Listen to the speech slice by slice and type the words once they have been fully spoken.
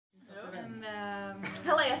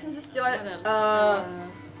já jsem zjistila,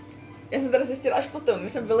 já jsem teda zjistila až potom, my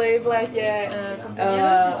jsme byli v létě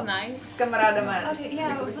s kamarádama,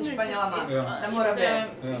 jako s Španělama, na Moravě.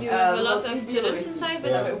 You have a lot of students inside,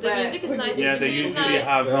 but the music is nice. Yeah, they usually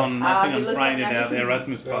have on, I think on Friday they have the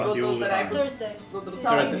Erasmus party all the time.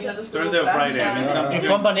 Thursday or Friday.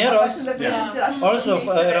 Compañeros, also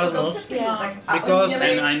Erasmus, because...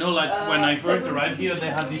 And I know like when I first arrived here they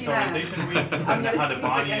had this orientation week and then they had a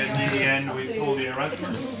party at the end with all the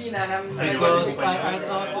Erasmus. Because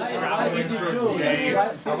I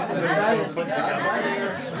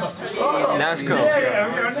Let's go.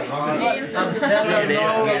 It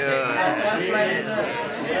is good.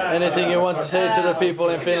 Anything you want to say to the people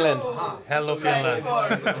in Finland? Hello Finland.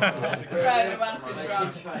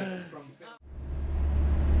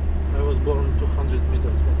 I was born 200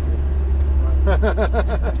 meters from here.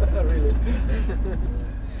 Really.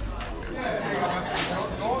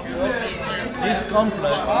 This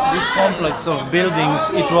complex of buildings,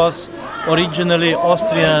 it was originally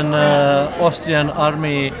Austrian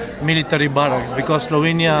army military barracks, because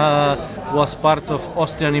Slovenia was part of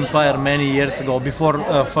Austrian Empire many years ago, before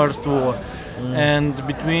First War. And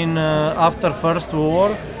between after First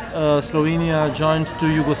War, Slovenia joined to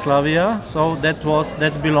Yugoslavia, so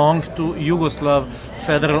that belonged to Yugoslav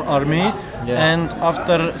Federal Army. And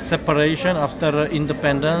after separation, after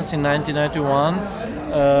independence in 1991,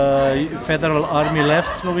 Federal Army left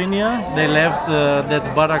Slovenia. They left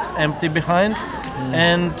that barracks empty behind,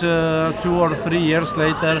 and 2 or 3 years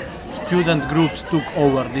later, student groups took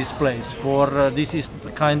over this place. This is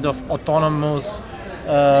kind of autonomous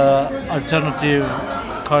alternative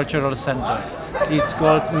cultural center. It's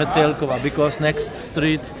called Metelkova because next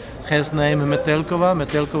street has name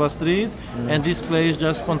Metelkova Street, and this place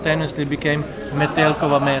just spontaneously became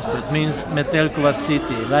Metelkova Mesto. It means Metelkova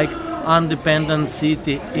city, like independent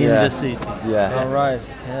city in the city. Yeah. All right.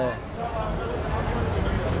 Yeah.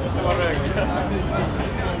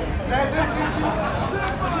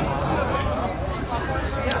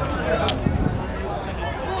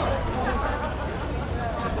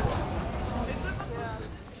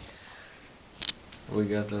 We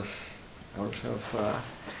got us out of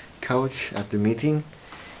couch at the meeting.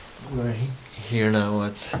 We're here now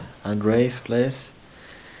at Andrei's place,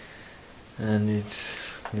 and it's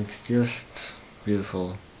just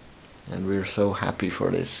beautiful, and we're so happy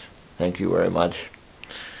for this. Thank you very much.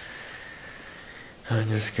 I'm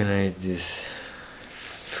just gonna eat this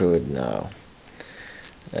food now,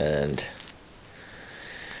 and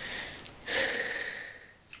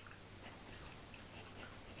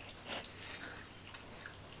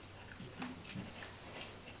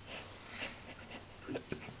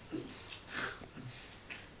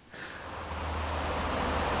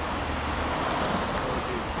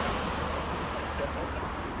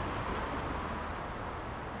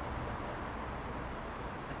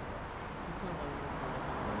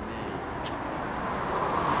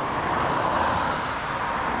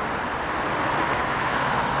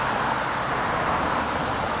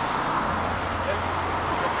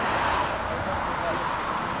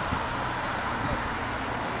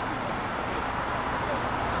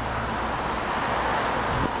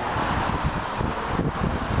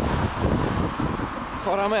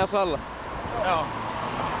Har han med oss alla? Ja.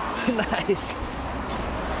 Nice.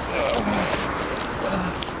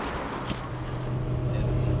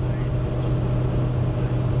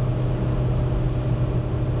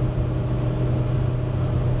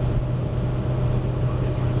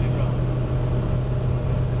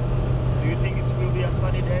 Do you think it will be a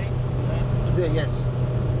sunny day? today, yes.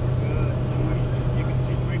 Good. So you can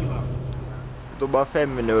see regular. Tuli bara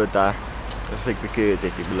 5 minuter, så fick vi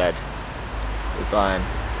kyyti till Bled. Jotain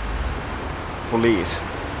polis.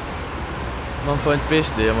 Man får inte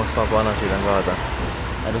pissdyr, jag måste vara på andra sidan gatan.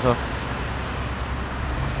 Är det så?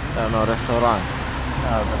 Täällä on restaurang.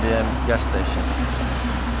 Ja, det är en gas station.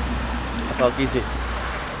 Jag får kisi.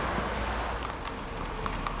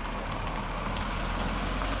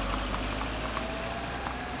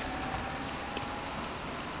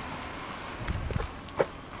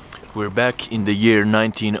 We're back in the year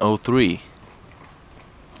 1903.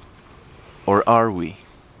 Or are we?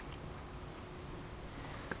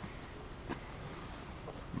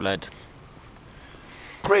 Bled.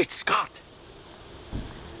 Great Scott!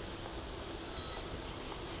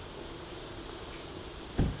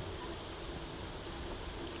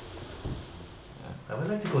 I would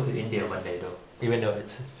like to go to India one day though, even though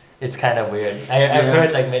it's kind of weird. I've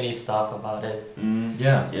heard like many stuff about it.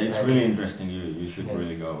 Yeah, it's really interesting. You should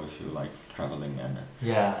really go if you like traveling, and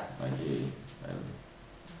like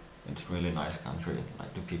it's really nice country.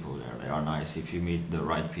 Like the people there, they are nice. If you meet the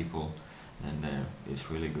right people, and it's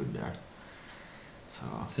really good there.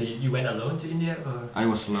 So you went alone to India, or? I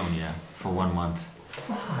was alone, yeah, for 1 month.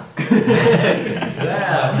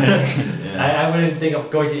 Yeah. Yeah. I wouldn't think of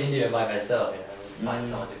going to India by myself. You know, I would find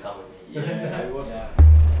someone to come with me. Yeah, it was. Yeah.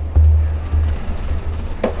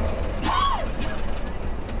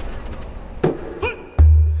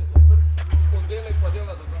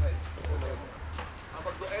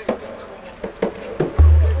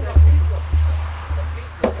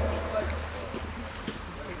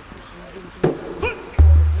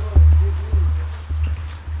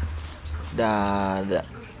 Där,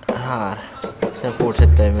 här. Sen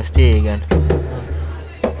fortsätter vi med stigen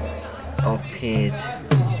upp hit.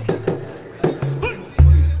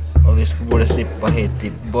 Och vi borde slippa hit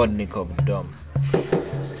till Bodnikov dom.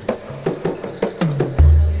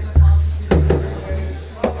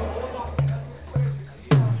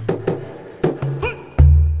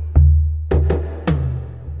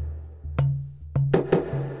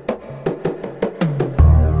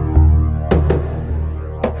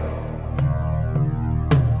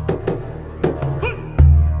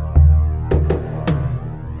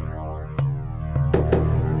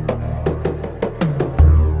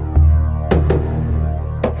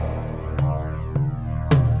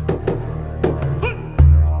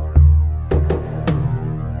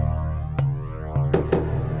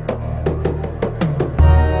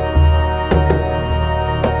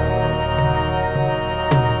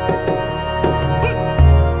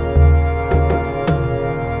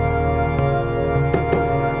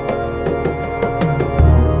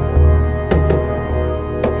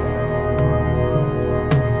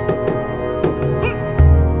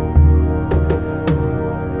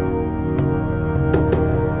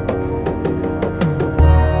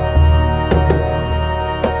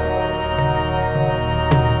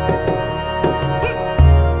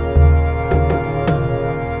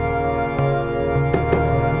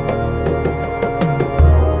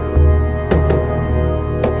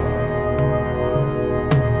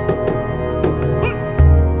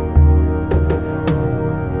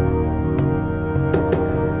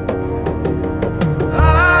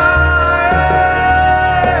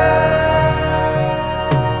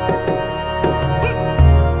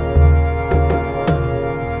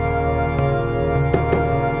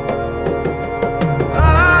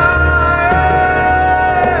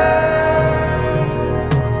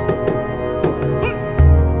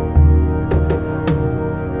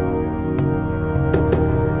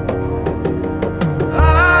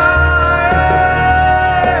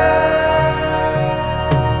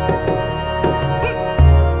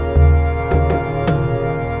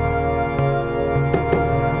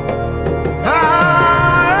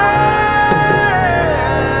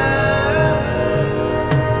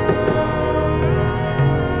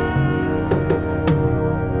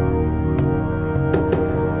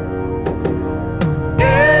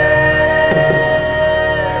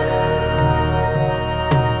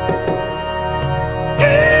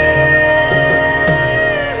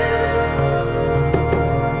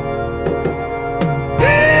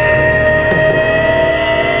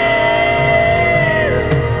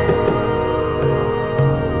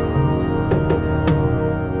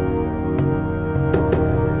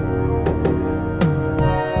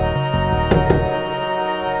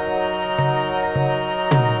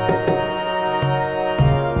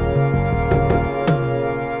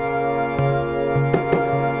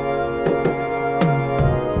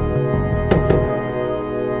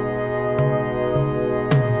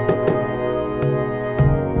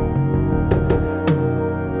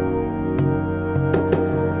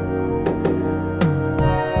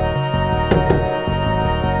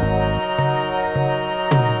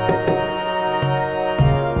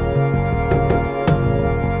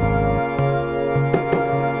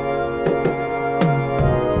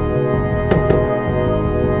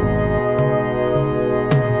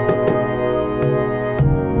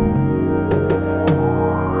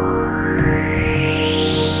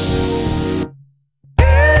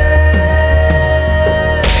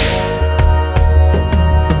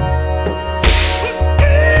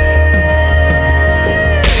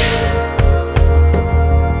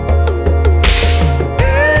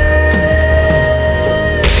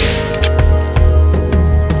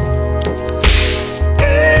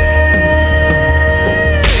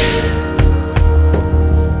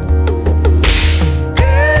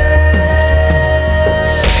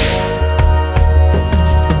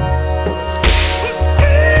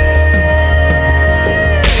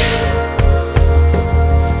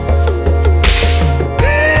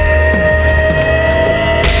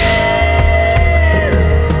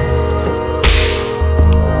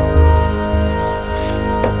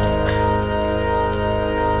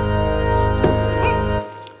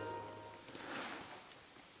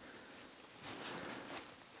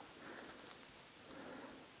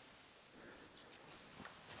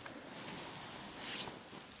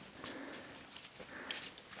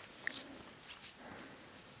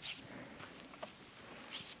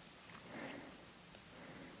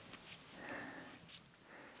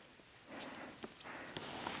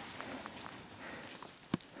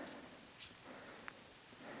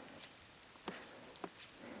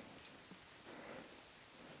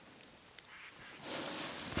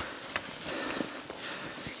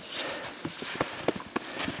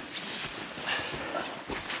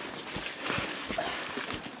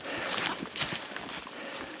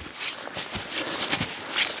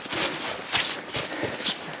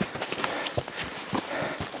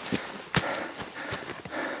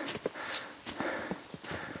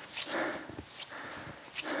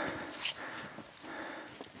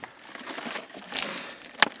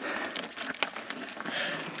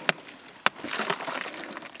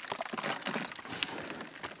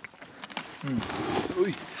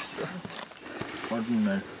 looking,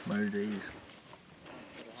 man. Where it is.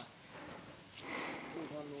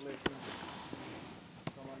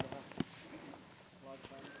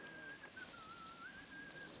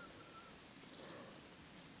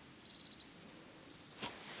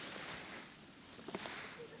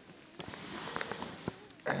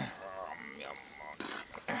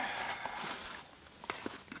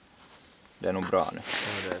 Det är nog bra nu.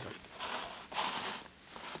 Ja, det är så.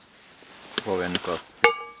 Får vi en kaffe.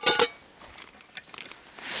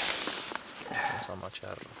 Samma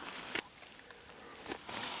kärra.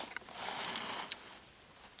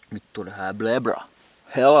 Vittu det här blev bra.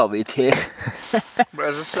 Helvete.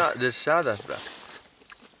 Alltså, det är satan bra.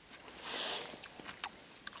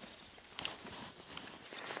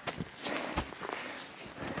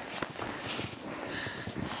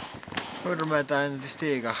 Nu ruvetaan nyt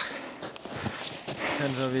stiga.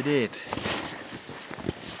 Sen så vi dit.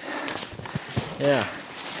 Ja.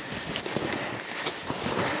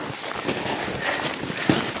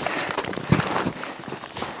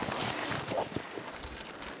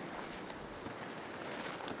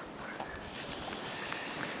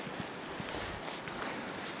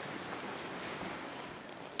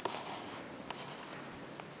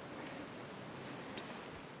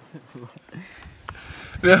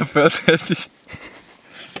 Vi har fått ett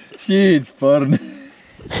skitporn.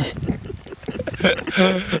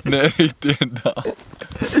 Nej, inte en dag.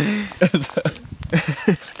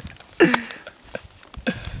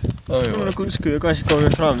 Nu skulle jag kanske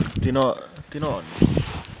komma fram till någon.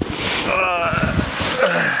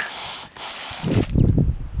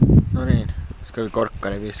 No niin, ska vi korka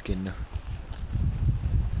det viskin nu?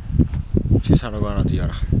 Siis har något annat att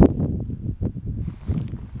göra.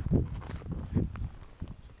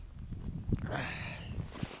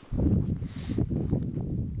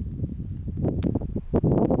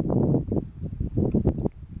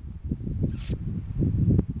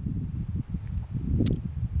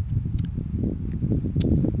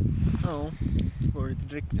 Ja, går lite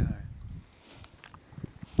dryck det här.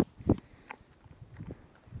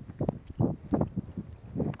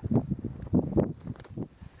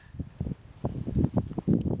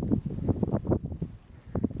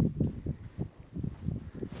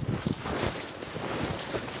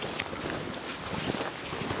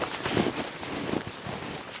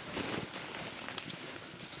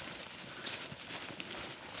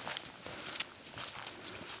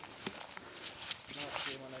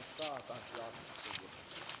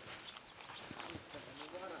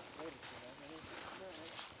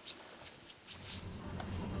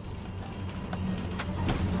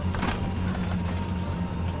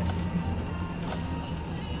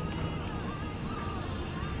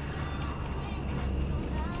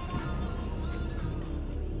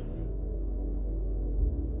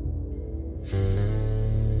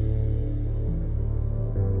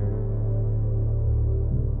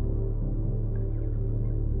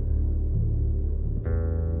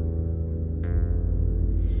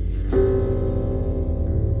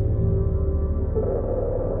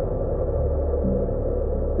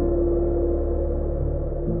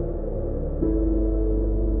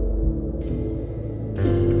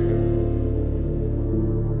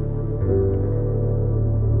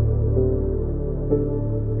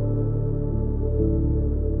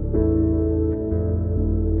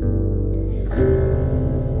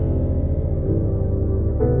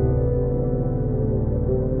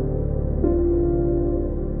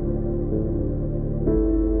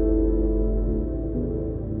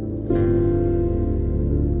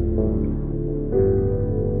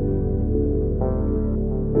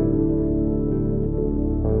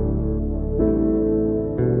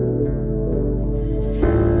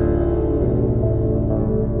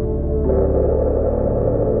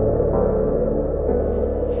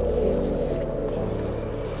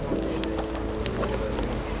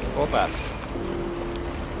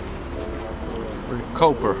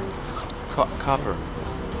 Copper. Copper.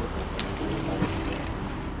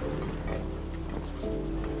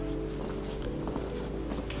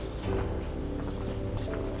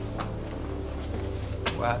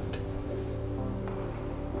 What?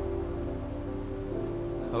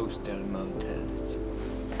 Hostel motels.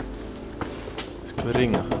 Ska vi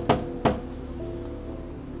ringa?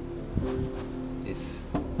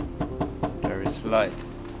 There is light.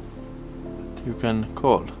 You can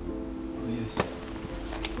call. Oh, yes.